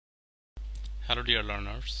Hello dear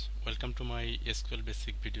learners, welcome to my SQL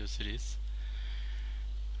basic video series.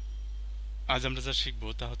 আজ আমরা যা শিখব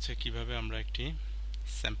তা হচ্ছে কিভাবে আমরা একটি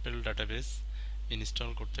স্যাম্পল ডাটাবেস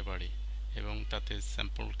ইনস্টল করতে পারি এবং তাতে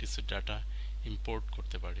স্যাম্পল কিছু ডাটা ইম্পোর্ট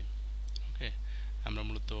করতে পারি। ওকে, আমরা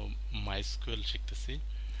মূলত mysql শিখতেছি।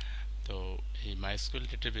 তো এই mysql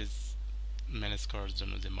ডাটাবেস ম্যানেজ করার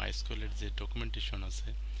জন্য যে mysql এর যে ডকুমেন্টেশন আছে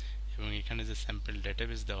এবং এখানে যে স্যাম্পল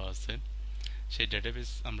ডাটাবেস দেওয়া আছে সেই ডাটাবেস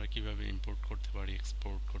আমরা কিভাবে ইম্পোর্ট করতে পারি,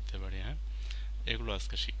 এক্সপোর্ট করতে পারি, এগুলো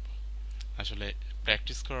আজকে শিখব। আসলে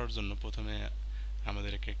প্র্যাকটিস করার জন্য প্রথমে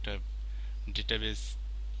আমাদেরকে একটা ডেটাবেস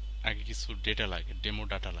আগে কিছু ডেটা লাগে, ডেমো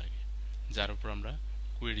ডাটা লাগে, যার উপর আমরা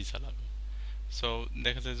কোয়েরি চালাবো। সো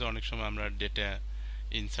দেখা যায় যে অনেক সময় আমরা ডেটা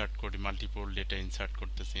ইনসার্ট করি, মাল্টিপল ডেটা ইনসার্ট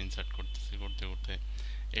করতেছি করতে করতে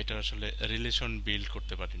এটা আসলে রিলেশন বিল্ড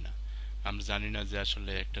করতে পারি না। আমরা জানি না যে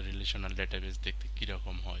আসলে একটা রিলেশনাল ডেটাবেস দেখতে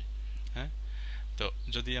কীরকম হয়। হ্যাঁ, তো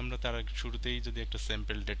যদি আমরা তার শুরুতেই যদি একটা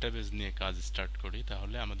স্যাম্পল ডেটাবেস নিয়ে কাজ স্টার্ট করি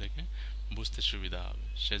তাহলে আমাদেরকে বুঝতে সুবিধা হবে।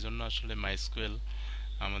 সেজন্য আসলে mysql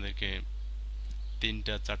আমাদেরকে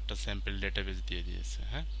 3-4টা স্যাম্পল ডেটাবেস দিয়ে দিয়েছে।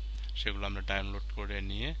 হ্যাঁ, সেগুলো আমরা ডাউনলোড করে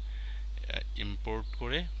নিয়ে ইম্পোর্ট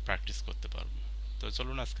করে প্র্যাকটিস করতে পারবো। তো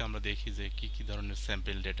চলুন আজকে আমরা দেখি যে কি কি ধরনের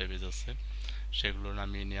স্যাম্পল ডেটাবেস আছে, সেগুলো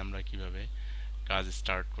নামিয়ে নিয়ে আমরা কিভাবে কাজ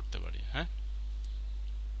স্টার্ট করতে পারি। হ্যাঁ,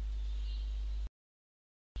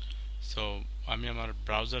 সো আমি আমার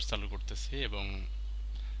ব্রাউজার চালু করতেছি এবং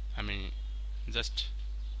আমি জাস্ট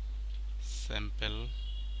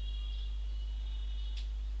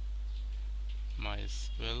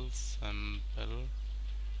mysql sample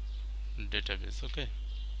database, ওকে,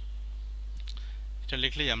 এটা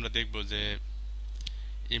লিখলেই আমরা দেখব যে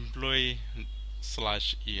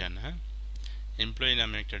employee/en, হ্যাঁ, এমপ্লয়ি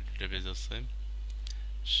নামে একটা ডেটাবেস আছে,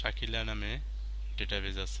 শাকিলা নামে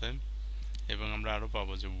ডেটাবেস আছে এবং আমরা আরও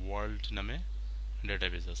পাবো যে ওয়ার্ল্ড নামে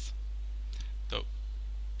ডেটাবেস আছে। তো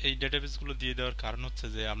এই ডেটাবেসগুলো দিয়ে দেওয়ার কারণ হচ্ছে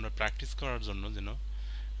যে আমরা প্র্যাকটিস করার জন্য যেন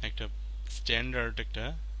একটা স্ট্যান্ডার্ড একটা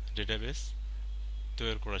ডেটাবেস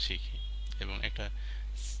তৈরি করা শিখি এবং একটা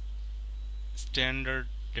স্ট্যান্ডার্ড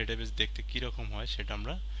ডেটাবেস দেখতে কীরকম হয় সেটা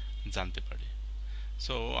আমরা জানতে পারি।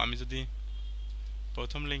 সো আমি যদি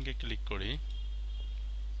প্রথম লিঙ্কে ক্লিক করি,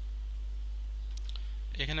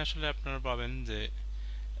 এখানে আসলে আপনারা পাবেন যে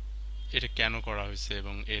এটা কেন করা হয়েছে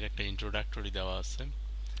এবং এর একটা ইন্ট্রোডাক্টরি দেওয়া আছে।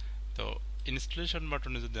 তো ইনস্টলেশন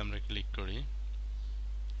বাটনে যদি আমরা ক্লিক করি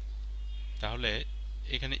তাহলে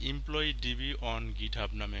এখানে এমপ্লয়ি ডিবি অন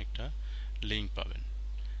গিটহাব নামে একটা লিঙ্ক পাবেন।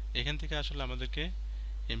 এখান থেকে আসলে আমাদেরকে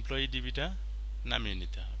এমপ্লয়ি ডিবিটা নামিয়ে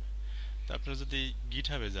নিতে হবে। তো আপনারা যদি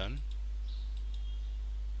গিটহাবে যান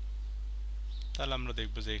তাহলে আমরা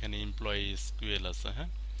দেখব যে এখানে এমপ্লয়ি এসকিউএল আছে। হ্যাঁ,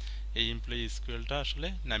 এই এমপ্লয়ি এসকিউএলটা আসলে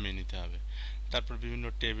নামিয়ে নিতে হবে। তারপর বিভিন্ন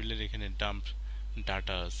টেবিলের এখানে ডাম্প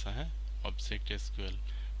ডাটা আছে, হ্যাঁ, অবজেক্ট এসকিউএল,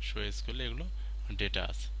 শো এসকিউএল, এগুলো ডেটা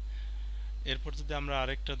আছে। এরপর যদি আমরা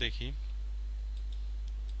আরেকটা দেখি,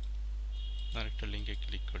 আরেকটা লিঙ্কে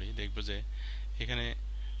ক্লিক করি, দেখব যে এখানে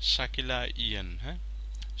শাকিলা ইএন, হ্যাঁ,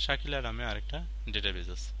 শাকিলা নামে আরেকটা ডেটাবেস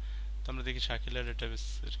আছে। তো আমরা দেখি শাকিলা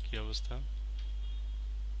ডেটাবেসের কি অবস্থা।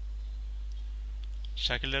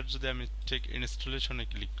 শাকিলার যদি আমি ঠিক ইনস্টলেশনে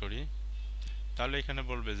ক্লিক করি তাহলে এখানে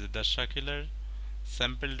বলবে যে the শাকিলার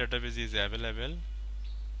sample database is available,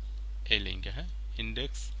 এই লিঙ্কে, হ্যাঁ,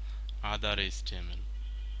 ইন্ডেক্স আদার এইচটিএমএল।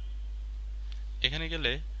 এখানে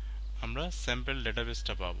গেলে আমরা স্যাম্পল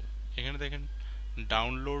ডেটাবেসটা পাবো। এখানে দেখেন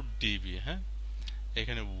ডাউনলোড ডিবি, হ্যাঁ,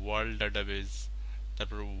 এখানে ওয়ার্ল্ড ডাটাবেস,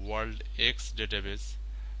 তারপর world x database,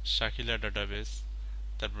 Shakila database,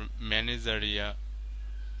 তারপর ম্যানেজারিয়া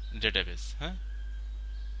ডেটাবেস। হ্যাঁ,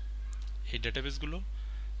 এই ডেটাবেসগুলো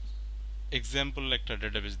এক্সাম্পল একটা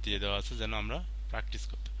ডেটাবেস দিয়ে দেওয়া আছে যেন আমরা প্র্যাকটিস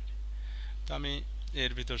করতে পারি। তো আমি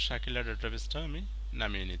এর ভিতর শাকিলা ডেটাবেসটা আমি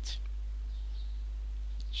নামিয়ে নিচ্ছি,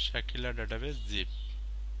 Shakila database zip.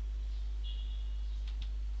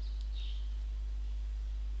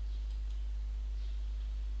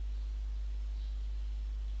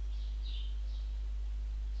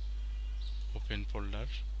 Open folder,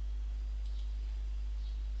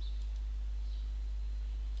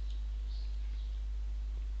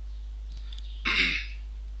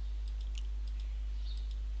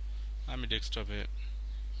 আমি ডেস্কটপে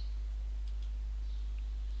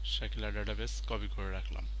শাকিলা ডেটাবেস কপি করে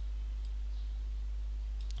রাখলাম।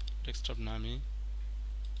 ডেস্কটপ নামি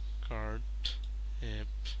কার্ট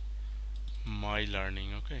অ্যাপ মাই লার্নিং,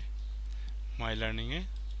 ওকে, মাই লার্নিংয়ে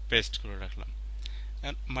পেস্ট করে রাখলাম।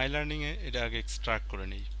 মাই লার্নিংয়ে এটা আগে এক্সট্রাক্ট করে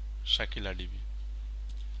নিই শাকিলা ডিবি।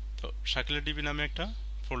 তো শাকিলা ডিবি নামে একটা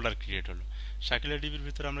ফোল্ডার ক্রিয়েট হলো। শাকিলা ডিবির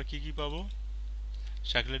ভিতরে আমরা কি কি পাবো?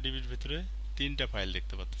 শাকিলা ডিবির ভিতরে 3টা ফাইল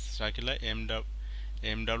দেখতে পাচ্ছি, শাকিলা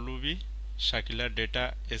এমডব্লিউবি, শাকিলা ডেটা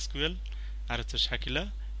এসকিউএল আর হচ্ছে শাকিলা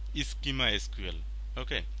স্কিমা এসকিউএল।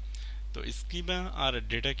 ওকে, তো স্কিমা আর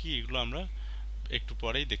ডেটা কি এগুলো আমরা একটু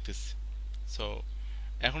পরেই দেখতেছি। সো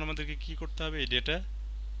এখন আমাদেরকে কি করতে হবে, এই ডেটা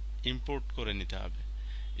ইম্পোর্ট করে নিতে হবে,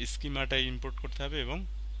 স্কিমাটা ইম্পোর্ট করতে হবে এবং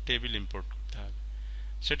টেবিল ইম্পোর্ট করতে হবে।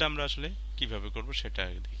 সেটা আমরা আসলে কিভাবে করব সেটা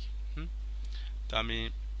আগে দেখি। হুম, তো আমি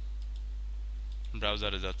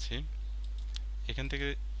ব্রাউজারে যাচ্ছি, এখান থেকে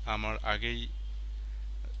আমার আগেই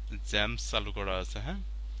জ্যামস চালু করা আছে। হ্যাঁ,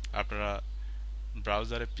 আপনারা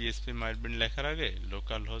ব্রাউজারে পিএসপি মাইটবিন লেখার আগে,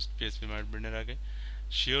 লোকাল হোস্ট পিএসপি মাইটবিনের আগে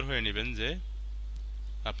শিওর হয়ে নেবেন যে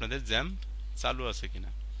আপনাদের জ্যাম্প চালু আছে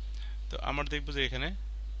কিনা। তো আমার দেখবো যে এখানে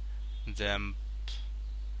জ্যাম্প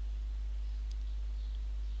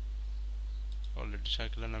অলরেডি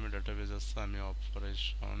শাকিলা নামে ডাটাবেজ আছে। আমি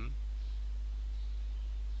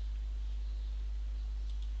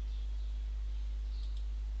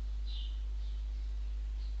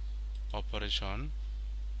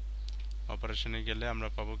অপারেশনে গেলে আমরা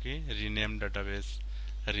পাবো কি, রিনেম ডাটাবেস,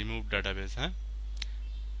 রিমুভ ডাটাবেস, হ্যাঁ,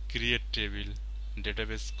 ক্রিয়েট টেবিল,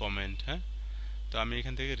 ডেটাবেস কমেন্ট। হ্যাঁ, তো আমি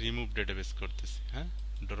এখান থেকে রিমুভ ডেটাবেস করতেছি। হ্যাঁ,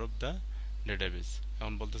 ড্রপ দ্য ডেটাবেস।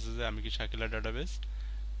 এখন বলতেছে যে আমি কি শাকিলা ডাটাবেস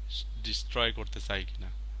ডিস্ট্রয় করতে চাই কিনা।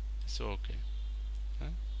 সো ওকে,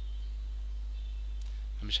 হ্যাঁ,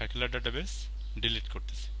 আমি শাকিলা ডাটাবেস ডিলিট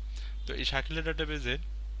করতেছি। তো এই শাকিলা ডাটাবেজের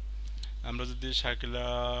আমরা যদি শাকিলা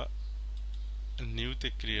নিউতে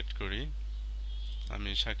ক্রিয়েট করি, আমি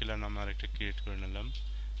শাকিলা নামে আরেকটা ক্রিয়েট করে নিলাম,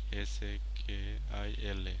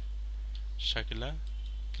 SAKILA, শাকিলা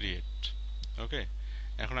ক্রিয়েট। ওকে,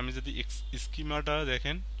 এখন আমি যদি স্কিমাটা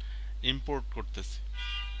দেখেন ইম্পোর্ট করতেছি,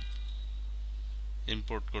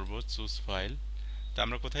 ইম্পোর্ট করব, চুজ ফাইল। তা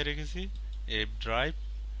আমরা কোথায় রেখেছি, এফ ড্রাইভ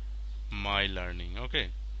মাই লার্নিং। ওকে,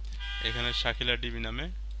 এখানে শাকিলা ডিবি নামে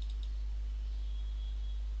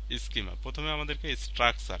স্কিমা। প্রথমে আমাদেরকে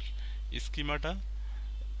স্ট্রাকচার স্কিমাটা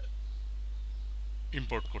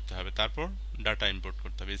ইম্পোর্ট করতে হবে, তারপর ডাটা ইম্পোর্ট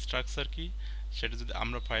করতে হবে। স্ট্রাকচার কি সেটা যদি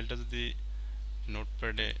আমরা ফাইলটা যদি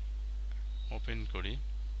নোটপ্যাডে ওপেন করি,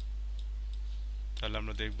 তাহলে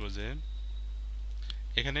আমরা দেখব যে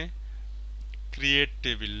এখানে ক্রিয়েট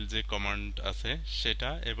টেবিল যে কমান্ড আছে সেটা,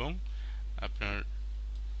 এবং আপনার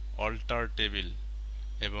অল্টার টেবিল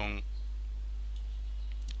এবং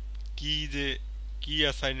কি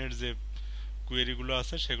অ্যাসাইনের যে কোয়েরিগুলো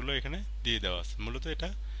আছে সেগুলো এখানে দিয়ে দেওয়া আছে। মূলত এটা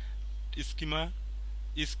স্কিমা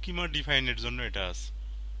স্কিমা ডিফাইনের জন্য এটা আছে।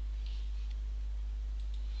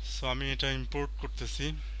 সো আমি এটা ইম্পোর্ট করতেছি,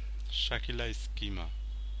 শাকিলা স্কিমা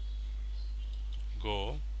গো।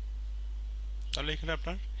 তাহলে এখানে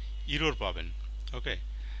আপনার ইরর পাবেন। ওকে,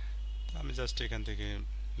 আমি জাস্ট এখান থেকে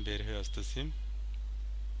বের হয়ে আসতেছি।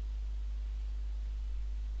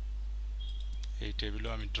 এই টেবিলও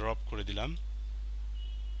আমি ড্রপ করে দিলাম।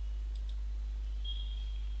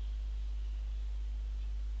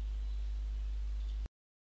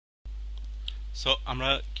 সো আমরা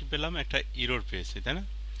কি পেলাম, একটা ইরর পেয়েছি, তাই না?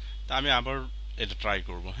 তা আমি আবার এটা ট্রাই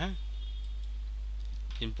করব। হ্যাঁ,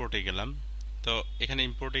 ইম্পোর্টে গেলাম। তো এখানে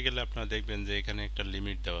ইম্পোর্টে গেলে আপনারা দেখবেন যে এখানে একটা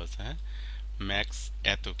লিমিট দেওয়া আছে। হ্যাঁ, ম্যাক্স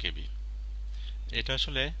এত কেবি। এটা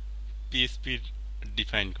আসলে পিএসপির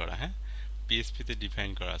ডিফাইন করা। হ্যাঁ, পিএসপিতে ডিফাইন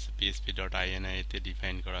করা আছে, PHP.ini তে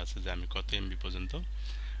ডিফাইন করা আছে যে আমি কত এমবি পর্যন্ত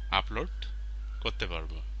আপলোড করতে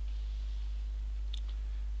পারবো।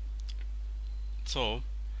 সো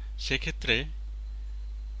সেক্ষেত্রে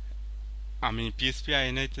আমি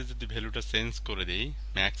PHP.ini তে যদি ভ্যালুটা চেঞ্জ করে দিই,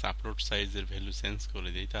 ম্যাক্স আপলোড সাইজের ভ্যালু চেঞ্জ করে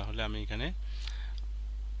দিই, তাহলে আমি এখানে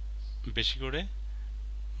বেশি করে,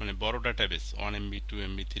 মানে বড় database 1 MB 2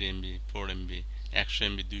 MB 3 MB 4 MB 100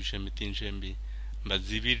 MB 200 MB 300 MB বা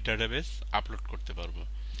জিবির ডাটাবেস আপলোড করতে পারবো।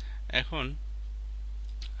 এখন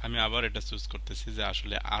আমি আবার এটা চুজ করতেছি যে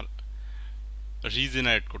আসলে আর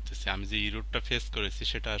রিজেনারেট করতেছি, আমি যে ইররটা ফেস করেছি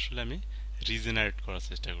সেটা আসলে আমি রিজেনারেট করার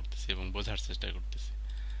চেষ্টা করতেছি এবং বোঝার চেষ্টা করতেছি।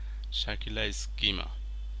 শাকিলা স্কিমা,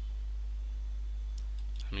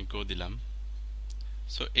 আমি গো দিলাম।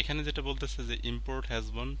 সো এখানে যেটা বলতেছে যে import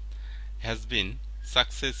has been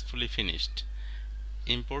successfully finished.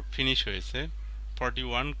 Import finish হয়েছে,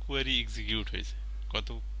 41 কোয়েরি এক্সিকিউট হয়েছে। কত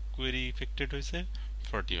কোয়েরি ইফেক্টেড হয়েছে,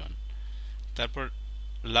 41। তারপর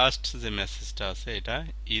লাস্ট যে মেসেজটা আছে এটা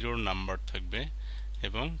ইরর নাম্বার থাকবে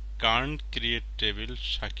এবং কার্ন্ট create table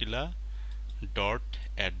Shakila dot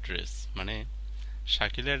address, মানে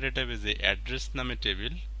শাকিলা ডেটাবেজে অ্যাড্রেস নামে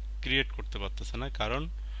টেবিল ক্রিয়েট করতে পারতেছে না, কারণ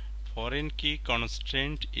ফরেন কি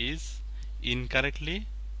কনস্ট্রেন্ট ইজ ইনকারেক্টলি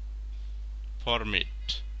ফরম্যাট।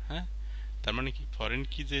 হ্যাঁ, তার মানে কি ফরেন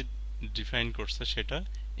কি যে ডিফাইন করছে সেটা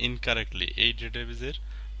ইনকারেক্টলি এই ডেটাবেজের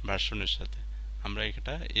ভার্সনের সাথে। আমরা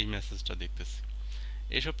এটা এই মেসেজটা দেখতেছি।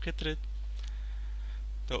 এসব ক্ষেত্রে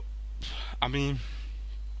তো আমি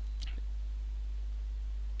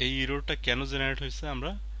এই এররটা কেন জেনারেট হয়েছে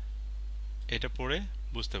আমরা এটা পড়ে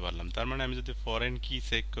বুঝতে পারলাম। তার মানে আমি যদি ফরেন কি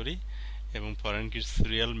চেক করি এবং ফরেন কির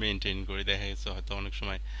সিরিয়াল মেনটেন করি, দেখা গেছে হয়তো অনেক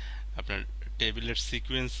সময় আপনার টেবিলের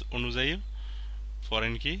সিকোয়েন্স অনুযায়ী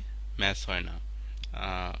ফরেন কি ম্যাচ হয় না,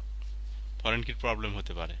 ফরেন কির প্রবলেম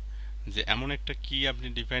হতে পারে যে এমন একটা কি আপনি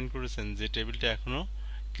ডিফাইন করেছেন যে টেবিলটা এখনো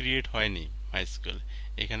ক্রিয়েট হয়নি মাইস্কুয়েল,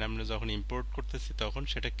 এখানে আমরা যখন ইম্পোর্ট করতেছি তখন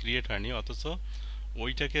সেটা ক্রিয়েট হয়নি, অথচ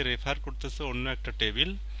ওইটাকে রেফার করতেছে অন্য একটা টেবিল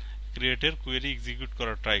ক্রিয়েটের কোয়েরি এক্সিকিউট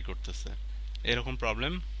করার ট্রাই করতেছে, এরকম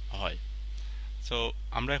প্রবলেম হয়। সো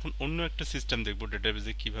আমরা এখন অন্য একটা সিস্টেম দেখব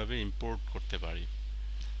ডেটাবেজে কিভাবে ইম্পোর্ট করতে পারি,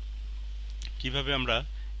 কিভাবে আমরা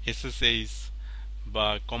এসএসএইচ বা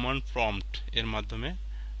কমান্ড প্রম্পট এর মাধ্যমে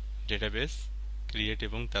ডেটাবেস ক্রিয়েট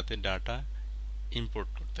এবং তাতে ডাটা ইম্পোর্ট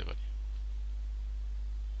করতে পারি।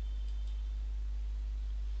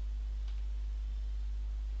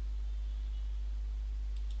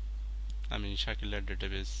 আমি শাকিলার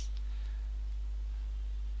database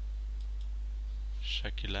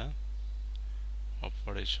Shakila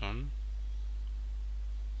operation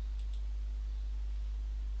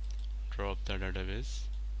drop the database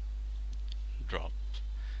drop,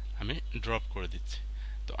 আমি ড্রপ করে দিচ্ছি।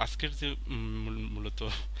 তো আজকের যে মূলত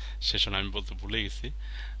সেশন আমি বলতে ভুলে গেছি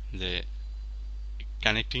যে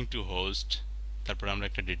কানেক্টিং টু হোস্ট, তারপর আমরা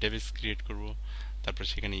একটা ডেটাবেস ক্রিয়েট করব, তারপর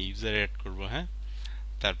সেখানে ইউজার অ্যাড করব, হ্যাঁ,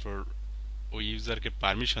 তারপর ওই ইউজারকে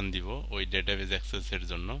পারমিশন দিব ওই ডেটাবেস অ্যাক্সেসের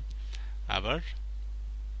জন্য, আবার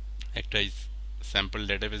একটা স্যাম্পল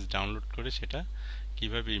ডেটাবেস ডাউনলোড করে সেটা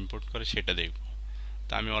কিভাবে ইম্পোর্ট করে সেটা দেখব।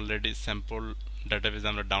 তা আমি অলরেডি স্যাম্পল ডেটাবেস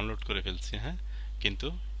আমরা ডাউনলোড করে ফেলছি, হ্যাঁ, কিন্তু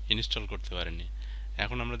ইনস্টল করতে পারিনি।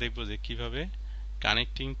 এখন আমরা দেখব যে কিভাবে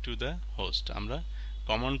কানেক্টিং টু দ্য হোস্ট আমরা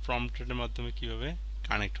কমন প্রম্পটের মাধ্যমে কিভাবে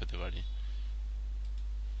কানেক্ট হতে পারি।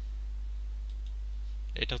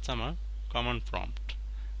 এটা হচ্ছে আমার কমন প্রম্পট।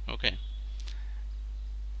 ওকে,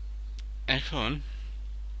 এখন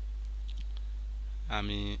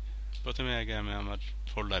আমি প্রথমে আগে আমি আমার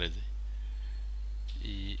ফোল্ডারে যাই,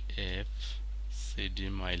 ef cd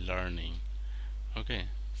my learning, okay,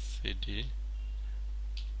 cd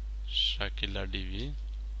shakila db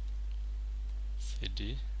cd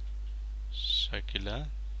shakila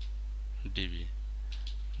db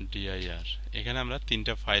dir, এখানে আমরা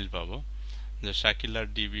তিনটা ফাইল পাবো, যে শাকিলার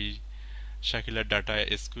DB, শাকিলার data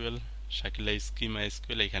SQL, Shakila schema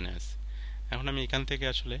SQL এখানে আছে। এখন আমি এখান থেকে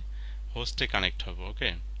আসলে হোস্টে কানেক্ট হব। ওকে,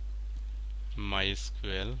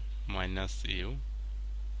 mysql -u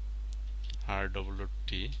r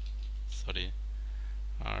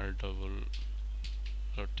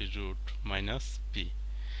root -p,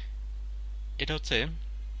 এটা হচ্ছে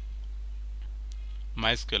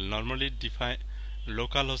mysql normally define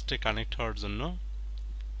local হোস্টে connect হওয়ার জন্য।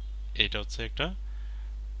 এটা হচ্ছে একটা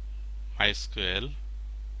mysql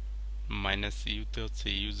 -u তে হচ্ছে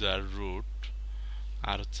ইউজার রুট,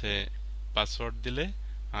 আর হচ্ছে পাসওয়ার্ড দিলে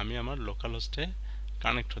আমি আমার লোকাল হোস্টে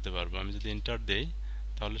কানেক্ট হতে পারবো। আমি যদি এন্টার দেই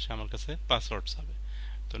তাহলে সে আমার কাছে পাসওয়ার্ড চাবে।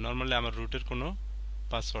 তো নর্মালি আমার রুটের কোনো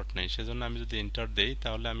পাসওয়ার্ড নেই, সেজন্য আমি যদি এন্টার দেই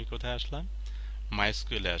তাহলে আমি কোথায় আসলাম,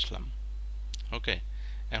 মাইস্কুয়েলে আসলাম। ওকে,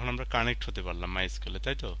 এখন আমরা কানেক্ট হতে পারলাম মাইস্কুয়েলে,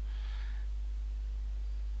 তাই তো?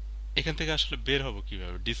 এখান থেকে আসলে বের হব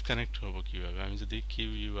কিভাবে, ডিসকানেক্ট হব কিভাবে? আমি যদি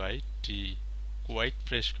কুইট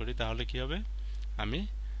প্রেস করি তাহলে কি হবে, আমি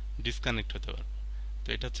ডিসকানেক্ট হতে পারবো। তো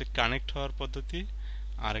এটা হচ্ছে কানেক্ট হওয়ার পদ্ধতি,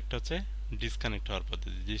 আর একটা হচ্ছে ডিসকানেক্ট হওয়ার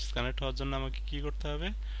পদ্ধতি। ডিসকানেক্ট হওয়ার জন্য আমাকে কি করতে হবে,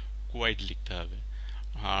 কুইট লিখতে হবে,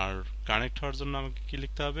 আর কানেক্ট হওয়ার জন্য আমাকে কি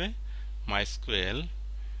লিখতে হবে, MySQL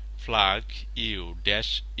flag you dash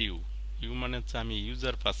you, you মানে হচ্ছে আমি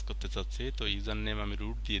ইউজার পাস করতে চাচ্ছি, তো ইউজার নেম আমি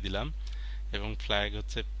রুট দিয়ে দিলাম, এবং ফ্ল্যাগ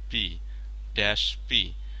হচ্ছে পি ড্যাশ পি,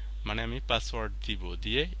 মানে আমি পাসওয়ার্ড দিব,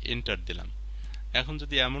 দিয়ে এন্টার দিলাম। এখন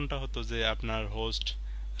যদি এমনটা হতো যে আপনার হোস্ট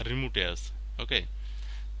রিমোটে আছে, ওকে,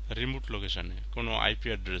 রিমোট লোকেশনে কোনো আইপি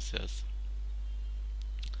অ্যাড্রেসে আছে,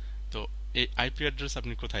 তো এই আইপি অ্যাড্রেস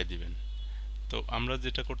আপনি কোথায় দিবেন? তো আমরা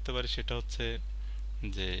যেটা করতে পারি সেটা হচ্ছে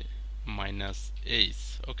যে -h,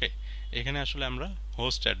 ওকে, এখানে আসলে আমরা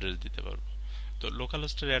হোস্ট অ্যাড্রেস দিতে পারবো। তো লোকাল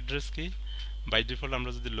হোস্টের অ্যাড্রেস কি? বাই ডিফল্ট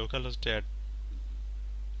আমরা যদি লোকাল হোস্টে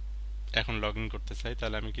এখন লগ ইন করতে চাই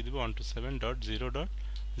তাহলে আমি কি দিব,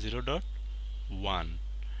 127.0.0.1,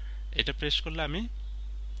 এটা প্রেস করলে আমি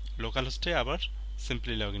লোকাল হোস্টে আবার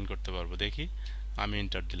সিম্পলি লগ ইন করতে পারবো। দেখি আমি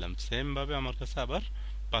এন্টার দিলাম, সেম ভাবে আমার কাছে আবার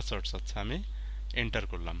পাসওয়ার্ড চাচ্ছে, আমি এন্টার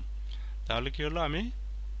করলাম, তাহলে কি হলো, আমি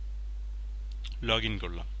লগ ইন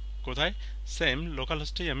করলাম। কোথায়? সেম লোকাল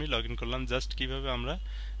হোস্টেই আমি লগ ইন করলাম। জাস্ট কিভাবে আমরা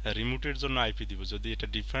রিমোটের জন্য আইপি দিব, যদি এটা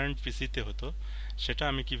ডিফারেন্ট পিসিতে হতো সেটা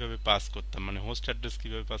আমি কিভাবে পাস করতাম, মানে হোস্ট অ্যাড্রেস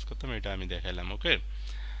কিভাবে পাস করতাম, এটা আমি দেখাইলাম। ওকে,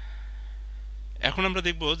 এখন আমরা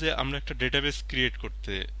দেখব যে আমরা একটা ডেটাবেস ক্রিয়েট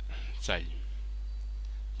করতে চাই,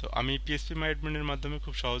 আমি পিএইচপি মাই অ্যাডমিনের মাধ্যমে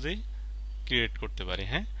খুব সহজেই ক্রিয়েট করতে পারি।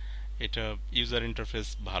 হ্যাঁ, এটা ইউজার ইন্টারফেস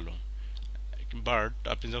ভালো। বাট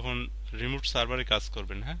আপনি যখন রিমোট সার্ভারে কাজ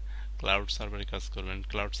করবেন, হ্যাঁ, ক্লাউড সার্ভারে কাজ করবেন,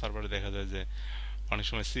 ক্লাউড সার্ভারে দেখা যায় যে অনেক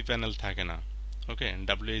সময় সি প্যানেল থাকে না। ওকে,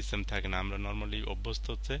 ডাব্লিউএইচএম থাকে না। আমরা নর্মালি অভ্যস্ত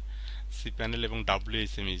হচ্ছে সি প্যানেল এবং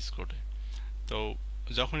ডাব্লিউএইচএম ইউজ করে। তো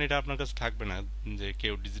যখন এটা আপনার কাছে থাকবে না, যে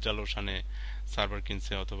কেউ ডিজিটাল ওশানে সার্ভার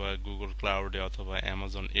কিনছে অথবা গুগল ক্লাউডে অথবা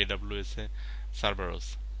অ্যামাজন এডাব্লিউএস এ সার্ভার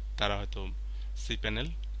আছে, তারা হয়তো সি প্যানেল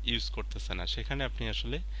ইউজ করতেছে না, সেখানে আপনি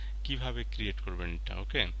আসলে কিভাবে ক্রিয়েট করবেন এটা।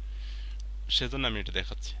 ওকে, সেজন্য আমি এটা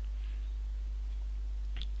দেখাচ্ছি।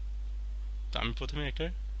 তো আমি প্রথমে একটা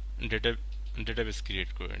ডেটা ডেটাবেস ক্রিয়েট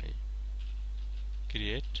করে নিই।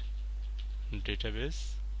 Create database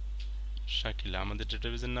Shakila. আমাদের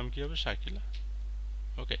ডেটাবেসের নাম কি হবে? শাকিলা।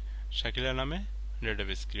 ওকে, শাকিলা নামে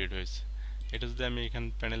ডেটাবেস ক্রিয়েট হয়েছে। এটা যদি আমি এখান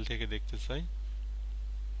প্যানেল থেকে দেখতে চাই,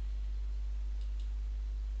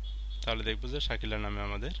 তাহলে দেখবো যে শাকিলা নামে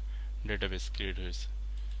আমাদের ডেটাবেস ক্রিয়েট হয়েছে।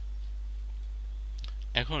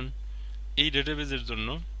 এখন এই ডেটাবেসের জন্য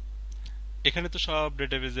এখানে তো সব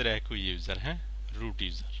ডেটাবেসের একই ইউজার, হ্যাঁ, রুট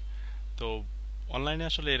ইউজার। তো অনলাইনে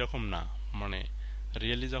আসলে এরকম না, মানে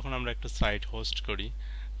রিয়েলি যখন আমরা একটা সাইট হোস্ট করি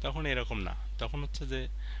তখন এরকম না। তখন হচ্ছে যে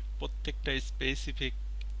প্রত্যেকটা স্পেসিফিক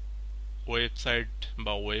ওয়েবসাইট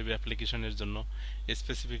বা ওয়েব অ্যাপ্লিকেশনের জন্য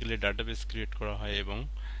স্পেসিফিক্যালি ডাটাবেস ক্রিয়েট করা হয় এবং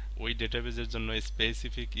ওই ডেটাবেসের জন্য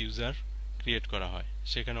স্পেসিফিক ইউজার ক্রিয়েট করা হয়।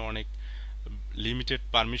 সেখানে অনেক লিমিটেড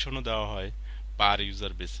পারমিশনও দেওয়া হয় পার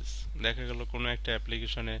ইউজার বেসিস। দেখা গেল কোনো একটা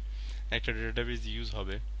অ্যাপ্লিকেশনে একটা ডেটাবেস ইউজ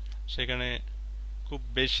হবে, সেখানে খুব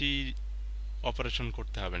বেশি অপারেশন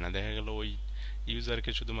করতে হবে না। দেখা গেল ওই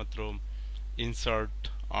ইউজারকে শুধুমাত্র ইনসার্ট,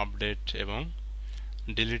 আপডেট এবং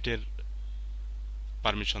ডিলিটের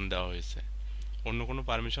পারমিশন দেওয়া হয়েছে, অন্য কোনো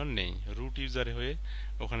পারমিশন নেই। রুট ইউজারে হয়ে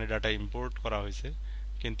ওখানে ডাটা ইম্পোর্ট করা হয়েছে,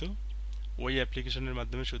 কিন্তু ওই অ্যাপ্লিকেশনের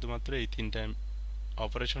মাধ্যমে শুধুমাত্র এই তিনটা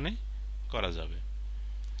অপারেশনে করা যাবে।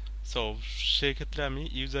 সো সেই ক্ষেত্রে আমি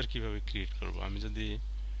ইউজার কিভাবে ক্রিয়েট করব? আমি যদি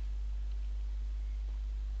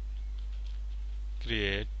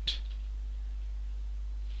create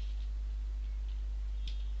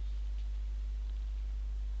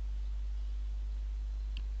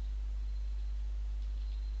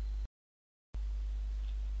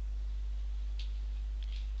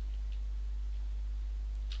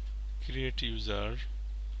user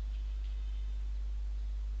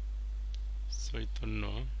Chaitanya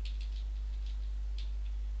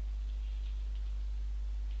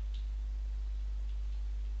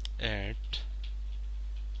at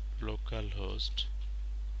localhost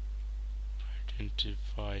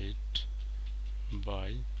identified by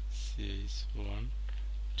ch1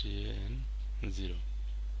 tn0।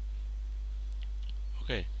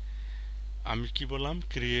 ওকে, আমি কি বললাম?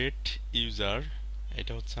 ক্রিয়েট ইউজার,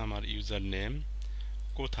 এটা হচ্ছে আমার ইউজার নেম।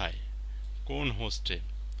 কোথায়, কোন হোস্টে,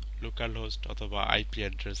 লোকাল হোস্ট অথবা আইপি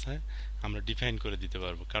অ্যাড্রেসে আমরা ডিফাইন করে দিতে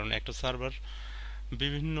পারবো, কারণ একটা সার্ভার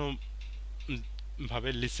বিভিন্ন ভাবে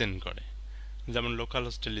লিসেন করে। যেমন লোকাল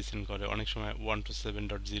হোস্টে লিসেন করে, অনেক সময়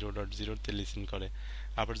 127.0.0-তে লিসেন করে।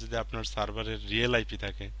 আবার যদি আপনার সার্ভারের রিয়েল আইপি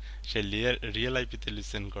থাকে, সে রিয়েল আইপিতে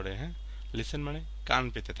লিসেন করে। হ্যাঁ, লিসেন মানে কান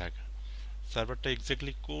পেতে থাকা, সার্ভারটা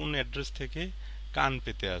এক্স্যাক্টলি কোন অ্যাড্রেস থেকে কান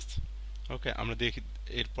পেতে আছে। ওকে, আমরা দেখি,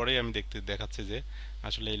 এরপরেই আমি দেখাচ্ছি যে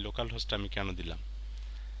আসলে এই লোকাল হোস্টটা আমি কেন দিলাম।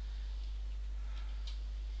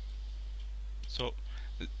 সো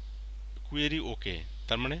কুয়েরি ওকে,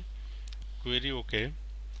 তার মানে কুয়েরি ওকে,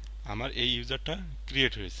 আমার এই ইউজারটা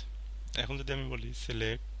ক্রিয়েট হয়েছে। এখন যদি আমি বলি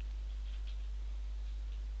select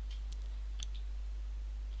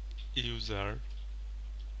user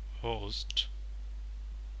host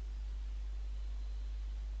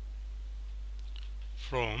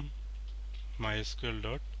from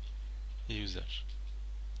mysql.user,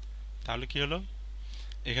 তাহলে কি হলো?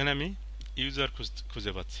 এখানে আমি ইউজার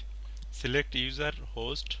খুঁজে পাচ্ছি। Select user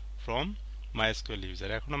host from mysql user.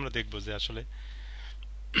 এখন আমরা দেখব যে আসলে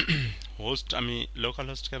হোস্ট আমি লোকাল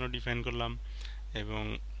হোস্ট কেন ডিফাইন করলাম এবং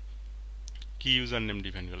কি ইউজার নেম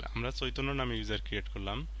ডিফাইন করলাম। আমরা চৈতন্য নামে ইউজার ক্রিয়েট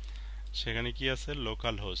করলাম, সেখানে কি আছে?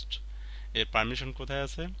 Local host. এর পারমিশন কোথায়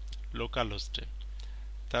আছে? লোকাল হোস্টে।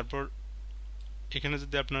 তারপর এখানে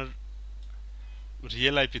যদি আপনার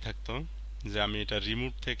রিয়েল আইপি থাকতো, যে আমি এটা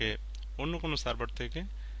রিমোট থেকে অন্য কোনো সার্ভার থেকে,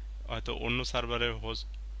 হয়তো অন্য সার্ভারে হোস্ট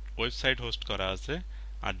ওয়েবসাইট হোস্ট করা আছে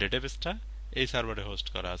আর ডেটাবেসটা এই সার্ভারে হোস্ট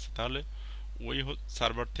করা আছে, তাহলে ওই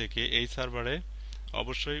সার্ভার থেকে এই সার্ভারে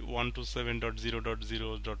অবশ্যই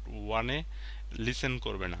 127.0.0.1-এ লিসেন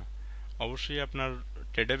করবে না। অবশ্যই আপনার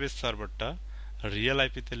ডেটাবেস সার্ভারটা রিয়েল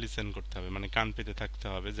আইপিতে লিসেন করতে হবে, মানে কান পেতে থাকতে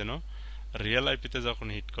হবে, যেন রিয়েল আইপিতে যখন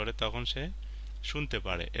হিট করে তখন সে শুনতে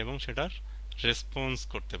পারে এবং সেটার রেসপন্স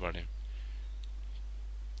করতে পারে।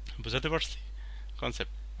 বুঝাতে পারছি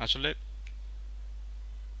কনসেপ্ট? আসলে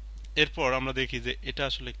এরপর আমরা দেখি যে এটা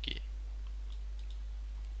আসলে কি।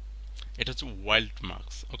 এটা হচ্ছে ওয়াইল্ড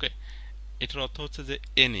মার্কস। ওকে, এটার অর্থ হচ্ছে যে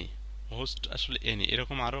এনি হোস্ট আসলে এনি,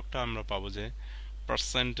 এরকম আরো একটা আমরা পাবো যে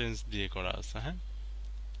পার্সেন্টেজ দিয়ে করা আছে। হ্যাঁ,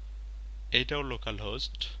 এইটাও লোকাল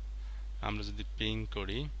হোস্ট। আমরা যদি পিং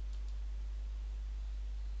করি,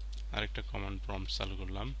 আরেকটা কমান্ড প্রম্পট চালু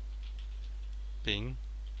করলাম, পিং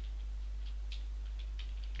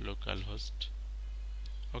লোকাল হোস্ট।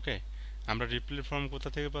 ওকে, আমরা রিপ্লে ফর্ম কোথা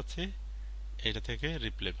থেকে পাচ্ছি? এটা থেকে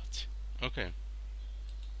রিপ্লে পাচ্ছি। ওকে,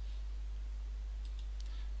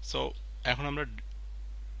 সো এখন আমরা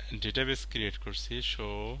ডেটাবেস ক্রিয়েট করছি, শো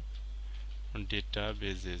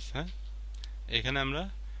ডেটাবেজেস। হ্যাঁ, এখানে আমরা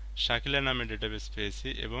শাকিলা নামে ডেটাবেস পেয়েছি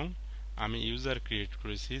এবং আমি ইউজার ক্রিয়েট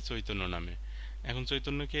করেছি চৈতন্য নামে। এখন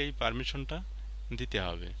চৈতন্যকে এই পারমিশনটা দিতে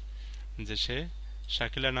হবে যে সে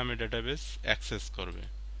শাকিলা নামে ডেটাবেস অ্যাক্সেস করবে।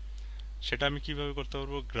 সেটা আমি কিভাবে করতে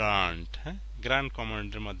পারবো? গ্রান্ট। হ্যাঁ, গ্রান্ট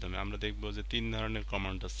কমান্ডের মাধ্যমে। আমরা দেখব যে তিন ধরনের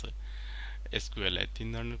কমান্ড আছে এসকিউএল এ। তিন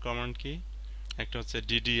ধরনের কমান্ড কি? একটা হচ্ছে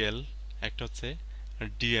ডিডিএল, একটা হচ্ছে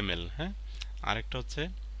ডিএমএল, হ্যাঁ, আরেকটা হচ্ছে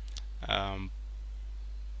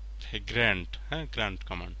গ্র্যান্ট। হ্যাঁ, গ্র্যান্ট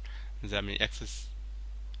কমান্ড, যে আমি অ্যাক্সেস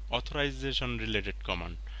অথরাইজেশন রিলেটেড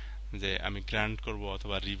কমান্ড, যে আমি গ্র্যান্ট করব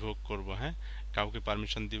অথবা রিভোক করব। হ্যাঁ, কাউকে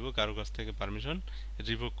পারমিশন দিব, কারো কাছ থেকে পারমিশন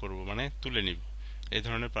রিভোক করব, মানে তুলে নিব, এই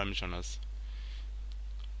ধরনের পারমিশন আছে।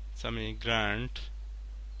 আমি grant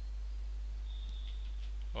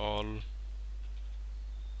all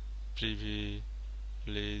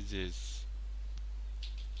privileges,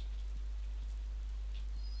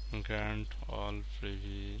 grant all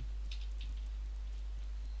privileges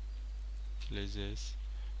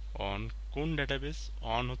on কোন ডেটাবেস?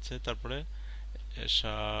 অন হচ্ছে তারপরে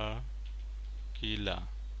শাকিলা,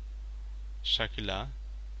 শাকিলা,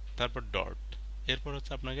 তারপর ডট, এরপর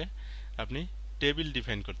হচ্ছে আপনাকে আপনি টেবিল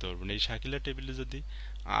ডিফাইন করতে পারবেন। এই শাকিলা টেবিলে যদি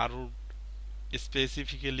আরও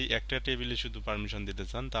স্পেসিফিক্যালি একটা টেবিলে শুধু পারমিশন দিতে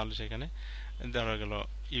চান, তাহলে সেখানে ধরা গেল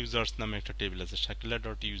ইউজার্স নামে একটা টেবিল আছে, শাকিলা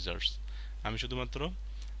ডট ইউজার্স। আমি শুধুমাত্র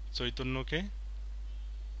চৈতন্যকে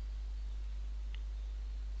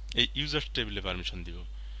এই ইউজার্স টেবিলে পারমিশন দিব।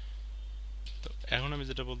 তো এখন আমি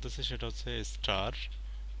যেটা বলতেছি সেটা হচ্ছে star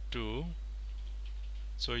two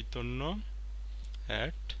Chaitanya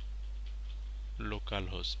at local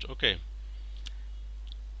host. ওকে,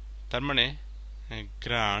 তার মানে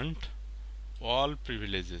গ্রান্ট অল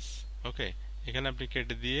প্রিভিলেজেস। ওকে, এখানে আপনি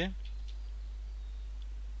কেটে দিয়ে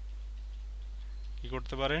কি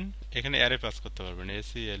করতে পারেন? এখানে অ্যারে পাস করতে পারবেন,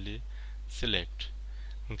 এসিএলই সিলেক্ট,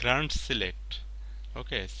 গ্রান্ট সিলেক্ট।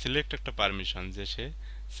 ওকে, সিলেক্ট একটা পারমিশন, যে সে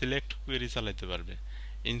সিলেক্ট কোয়েরি চালাতে পারবে,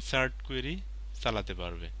 ইনসার্ট কোয়েরি চালাতে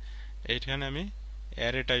পারবে। এইখানে আমি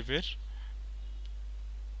অ্যারে টাইপের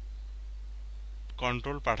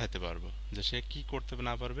কন্ট্রোল পাঠাতে পারবো, যে সে কি করতে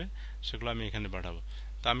না পারবে সেগুলো আমি এখানে পাঠাবো।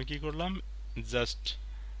 তো আমি কি করলাম? Just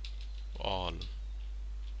all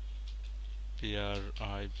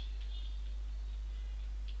PRI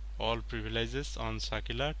all privileges on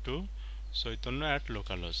Shakila two Chaitanya at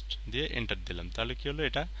local host দিয়ে এন্টার দিলাম। তাহলে কি হলো?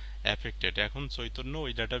 এটা অ্যাফেক্টেড। এখন চৈতন্য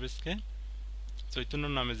ওই ডাটাবেসকে, চৈতন্য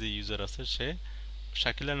নামে যে ইউজার আছে সে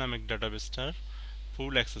শাকিলা নামক ডাটাবেসটার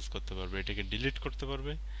ফুল অ্যাক্সেস করতে পারবে, এটাকে ডিলিট করতে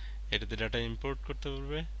পারবে, এটাতে ডাটা ইম্পোর্ট করতে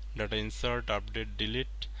পারবে, data insert, update,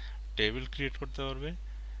 delete, table create করতে পারবে।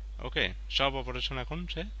 ওকে, সব অপারেশন এখন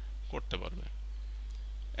সে করতে পারবে।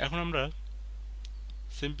 এখন আমরা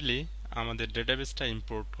সিম্পলি আমাদের ডেটাবেসটা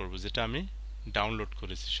ইম্পোর্ট করব, যেটা আমি ডাউনলোড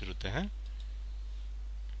করেছি শুরুতে। হ্যাঁ,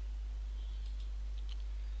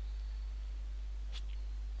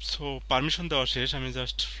 সো পারমিশন দেওয়া শেষ, আমি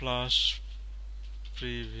জাস্ট ফ্লাশ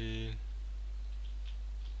প্রিভিলেজেস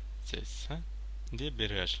হ্যাঁ দিয়ে বের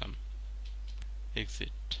হয়ে আসলাম,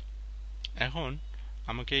 এক্সিট। এখন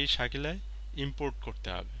আমাকে এই শাকিলায় ইম্পোর্ট করতে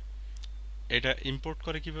হবে। এটা ইম্পোর্ট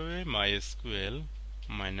করে কিভাবে? mysql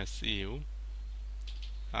 -u,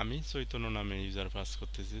 আমি চৈতন্য নামে ইউজার পাস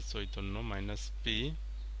করতেছি, চৈতন্য -p,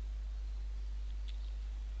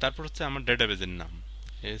 তারপর হচ্ছে আমার ডেটাবেজের নাম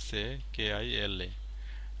SAKILA,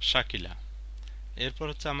 শাকিলা। এরপর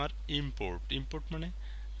হচ্ছে আমার ইম্পোর্ট, ইম্পোর্ট মানে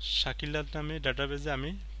শাকিলার নামে ডাটাবেজে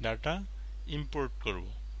আমি ডাটা ইম্পোর্ট করব।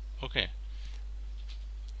 ওকে,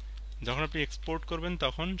 যখন আপনি এক্সপোর্ট করবেন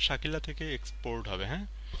তখন শাকিলা থেকে এক্সপোর্ট হবে, হ্যাঁ,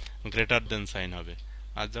 গ্রেটার দেন সাইন হবে।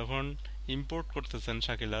 আর যখন ইম্পোর্ট করতেছেন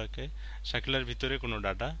শাকিলাকে, শাকিলার ভিতরে কোনো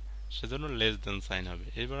ডাটা, সেজন্য লেস দেন সাইন হবে।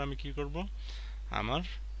 এবার আমি কি করব? আমার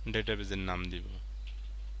ডেটাবেজের নাম দিব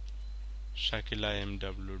Shakila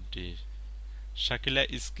MWD, Shakila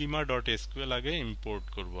schema dot SQL আগে ইম্পোর্ট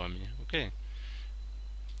করব আমি। ওকে,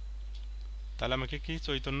 তাহলে আমাকে কি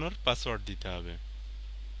চৈতন্যর পাসওয়ার্ড দিতে হবে।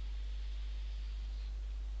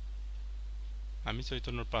 আমি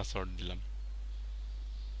চৈতন্যর পাসওয়ার্ড দিলাম।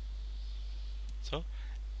 সো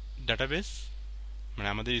ডাটাবেস মানে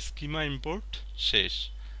আমাদের স্কিমা ইম্পোর্ট শেষ।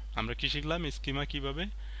 আমরা কি শিখলাম? স্কিমা কিভাবে,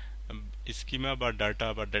 স্কিমা বা ডাটা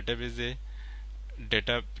বা ডাটাবেজে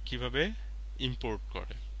ডেটা কিভাবে ইম্পোর্ট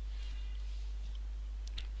করে।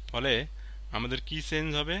 ফলে আমাদের কি চেঞ্জ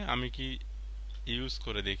হবে, আমি কি ইউজ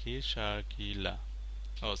করে দেখি শাকিলা।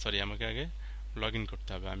 ও সরি, আমাকে আগে লগ ইন করতে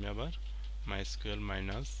হবে। আমি আবার mysql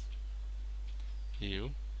minus you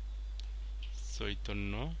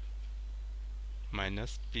Chaitanya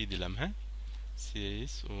minus P দিলাম, হ্যাঁ,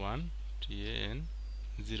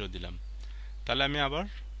 ch1tan0 দিলাম। তাহলে আমি আবার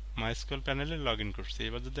mysql প্যানেলে লগ ইন করছি।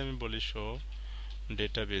 এবার যদি আমি বলি শো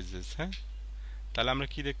ডেটাবেজেস, হ্যাঁ, তাহলে আমরা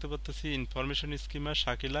কি দেখতে পাচ্ছি? ইনফরমেশন স্কিমা,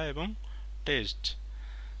 শাকিলা এবং টেস্ট।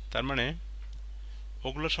 তার মানে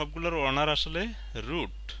ওগুলো সবগুলোর ওনার আসলে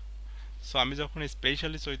রুট। সো আমি যখন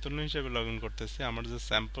স্পেশালি চৈতন্য হিসেবে লগ ইন করতেছি, আমার যে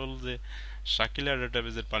স্যাম্পল যে শাকিলা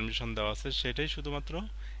ডেটাবেজের পারমিশন দেওয়া আছে সেটাই শুধুমাত্র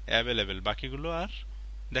অ্যাভেলেবেল, বাকিগুলো আর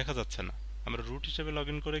দেখা যাচ্ছে না। আমরা রুট হিসেবে লগ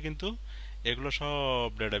ইন করে কিন্তু এগুলো সব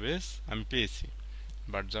ডেটাবেস আমি পেয়েছি।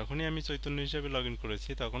 বাট যখনই আমি চৈতন্য হিসেবে লগ ইন করেছি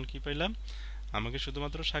তখন কি পাইলাম? আমাকে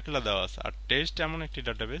শুধুমাত্র শাকিলা দেওয়া আছে। আর টেস্ট এমন একটি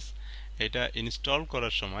ডাটাবেস, এটা ইনস্টল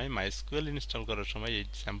করার সময়, মাইস্কুয়েল ইনস্টল করার সময় এই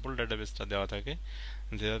স্যাম্পল ডাটাবেসটা দেওয়া থাকে,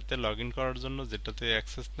 যেটাতে লগ ইন করার জন্য, যেটাতে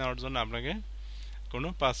অ্যাক্সেস নেওয়ার জন্য আপনাকে কোনো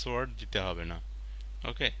পাসওয়ার্ড দিতে হবে না।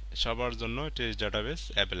 ওকে, সবার জন্য টেস্ট ডাটাবেস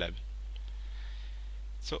অ্যাভেলেবেল।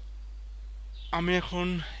 সো আমি এখন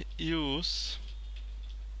ইউজ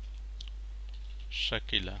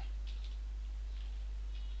শাকিলা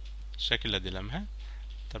শাকিলা দিলাম, হ্যাঁ,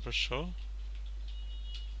 তারপর শো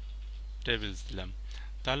টেবিলস দিলাম।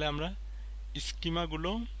 তাহলে আমরা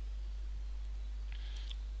স্কিমাগুলো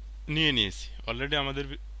নিয়ে নিয়েছি অলরেডি। আমাদের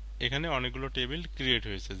এখানে অনেকগুলো টেবিল ক্রিয়েট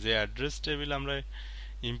হয়েছে। যে অ্যাড্রেস টেবিল আমরা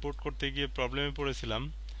ইম্পোর্ট করতে গিয়ে প্রবলেমে পড়েছিলাম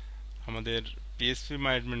আমাদের পিএসপি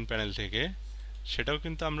মাই অ্যাডমিন প্যানেল থেকে, সেটাও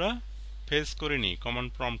কিন্তু আমরা ফেস করিনি কমান্ড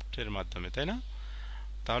প্রম্পটের মাধ্যমে, তাই না?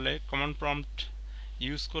 তাহলে কমান্ড প্রম্পট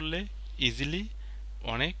ইউজ করলে ইজিলি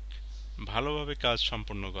অনেক ভালোভাবে কাজ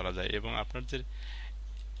সম্পন্ন করা যায়। এবং আপনার যে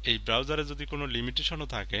এই ব্রাউজারে যদি কোনো লিমিটেশনও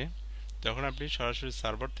থাকে, তখন আপনি সরাসরি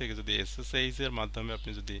সার্ভার থেকে যদি এসএসএইচ এর মাধ্যমে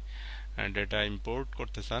আপনি যদি ডেটা ইম্পোর্ট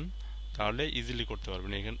করতে চান, তাহলে ইজিলি করতে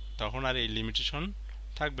পারবেন। এখানে তখন আর এই লিমিটেশন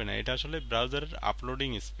থাকবে না। এটা আসলে ব্রাউজারের আপলোডিং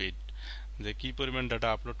স্পিড, যে কি পরিমাণ ডাটা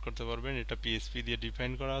আপলোড করতে পারবেন, এটা পিএসপি দিয়ে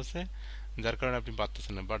ডিফাইন করা আছে, যার কারণে আপনি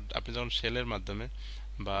পারতেছেন না। বাট আপনি যখন শেলের মাধ্যমে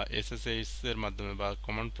বা এসএসএইচ এর মাধ্যমে বা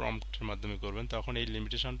কমান্ড প্রম্পটের মাধ্যমে করবেন, তখন এই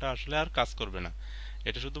লিমিটেশনটা আসলে আর কাজ করবে না।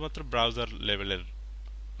 এটা শুধুমাত্র ব্রাউজার লেভেলের।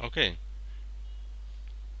 ওকে,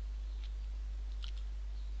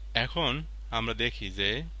 এখন আমরা দেখি যে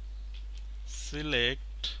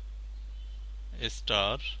সিলেক্ট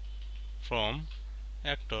স্টার ফ্রম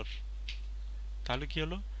অ্যাক্টর, তাহলে কি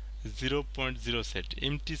হলো? 0.0 সেট,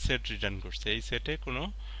 এমটি সেট রিটার্ন করছে। এই সেটে কোনো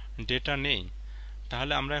ডেটা নেই।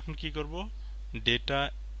 তাহলে আমরা এখন কি করব? ডেটা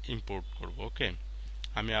ইম্পোর্ট করব। ওকে,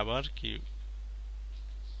 আমি আবার কি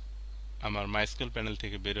আমার মাইস্কুয়েল প্যানেল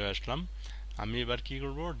থেকে বের হয়ে আসলাম। আমি এবার কি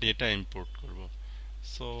করব? ডেটা ইম্পোর্ট করব।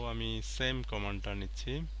 সো আমি সেম কমান্ডটা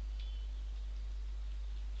নিচ্ছি,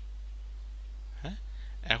 হ্যাঁ।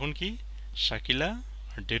 এখন কি? শাকিলা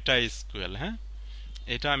ডেটা এসকিউএল, হ্যাঁ,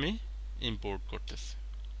 এটা আমি ইম্পোর্ট করতেছি।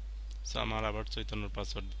 সো আমার আবার চৈতন্যর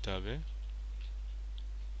পাসওয়ার্ড দিতে হবে।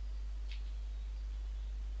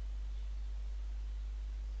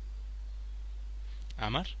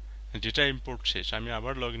 আমার ডেটা ইম্পোর্ট শেষ। আমি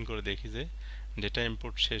আবার লগ ইন করে দেখি যে ডেটা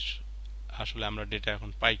ইম্পোর্ট শেষ। আসলে আমরা ডেটা এখন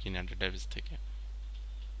পাই কিনা ডেটাবেস থেকে।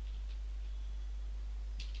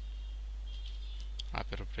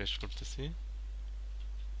 আপেরও প্রেস করতেছি।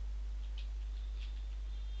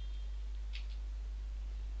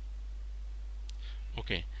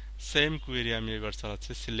 ওকে, সেম কোয়েরি আমি এবার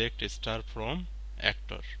চালাচ্ছি, select star from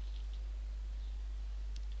actor.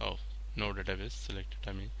 O, no database selected.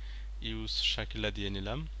 আমি ইউজ শাকিলা দিয়ে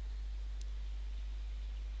নিলাম।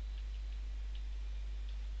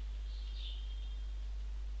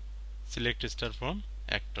 Select star from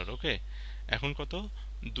actor. ওকে, এখন কত?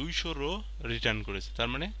 200 রো রিটার্ন করেছে। তার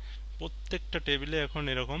মানে প্রত্যেকটা টেবিলে এখন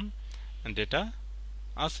এরকম ডেটা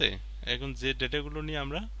আছে। এখন যে ডেটাগুলো নিয়ে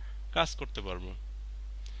আমরা কাজ করতে পারবো।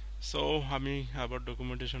 সো আমি আবার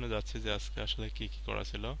ডকুমেন্টেশনে যাচ্ছি যে আজকে আসলে কি কি করা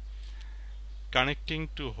ছিল। কানেক্টিং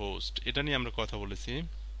টু হোস্ট, এটা নিয়ে আমরা কথা বলেছি।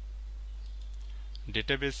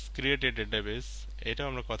 ডেটাবেস, ক্রিয়েট এ ডেটাবেস, এটাও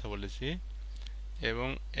আমরা কথা বলেছি। এবং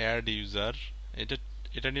অ্যাড ইউজার, এটা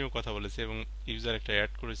এটা নিয়েও কথা বলেছি। এবং ইউজার একটা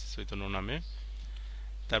অ্যাড করেছি চৈতন্য নামে।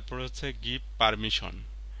 তারপর হচ্ছে গিভ পারমিশন,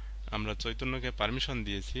 আমরা চৈতন্যকে পারমিশন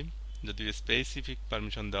দিয়েছি, যদি স্পেসিফিক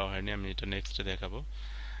পারমিশন দেওয়া হয়নি, আমি এটা নেক্সটে দেখাবো।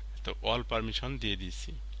 তো অল পারমিশন দিয়ে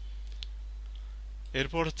দিয়েছি।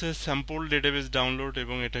 এরপর হচ্ছে স্যাম্পল ডেটাবেস ডাউনলোড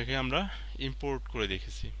এবং এটাকে আমরা ইম্পোর্ট করে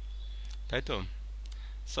দেখেছি, তাই তো।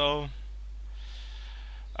 সো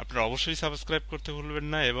আপনারা অবশ্যই সাবস্ক্রাইব করতে ভুলবেন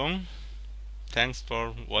না এবং thanks for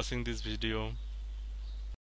watching this video.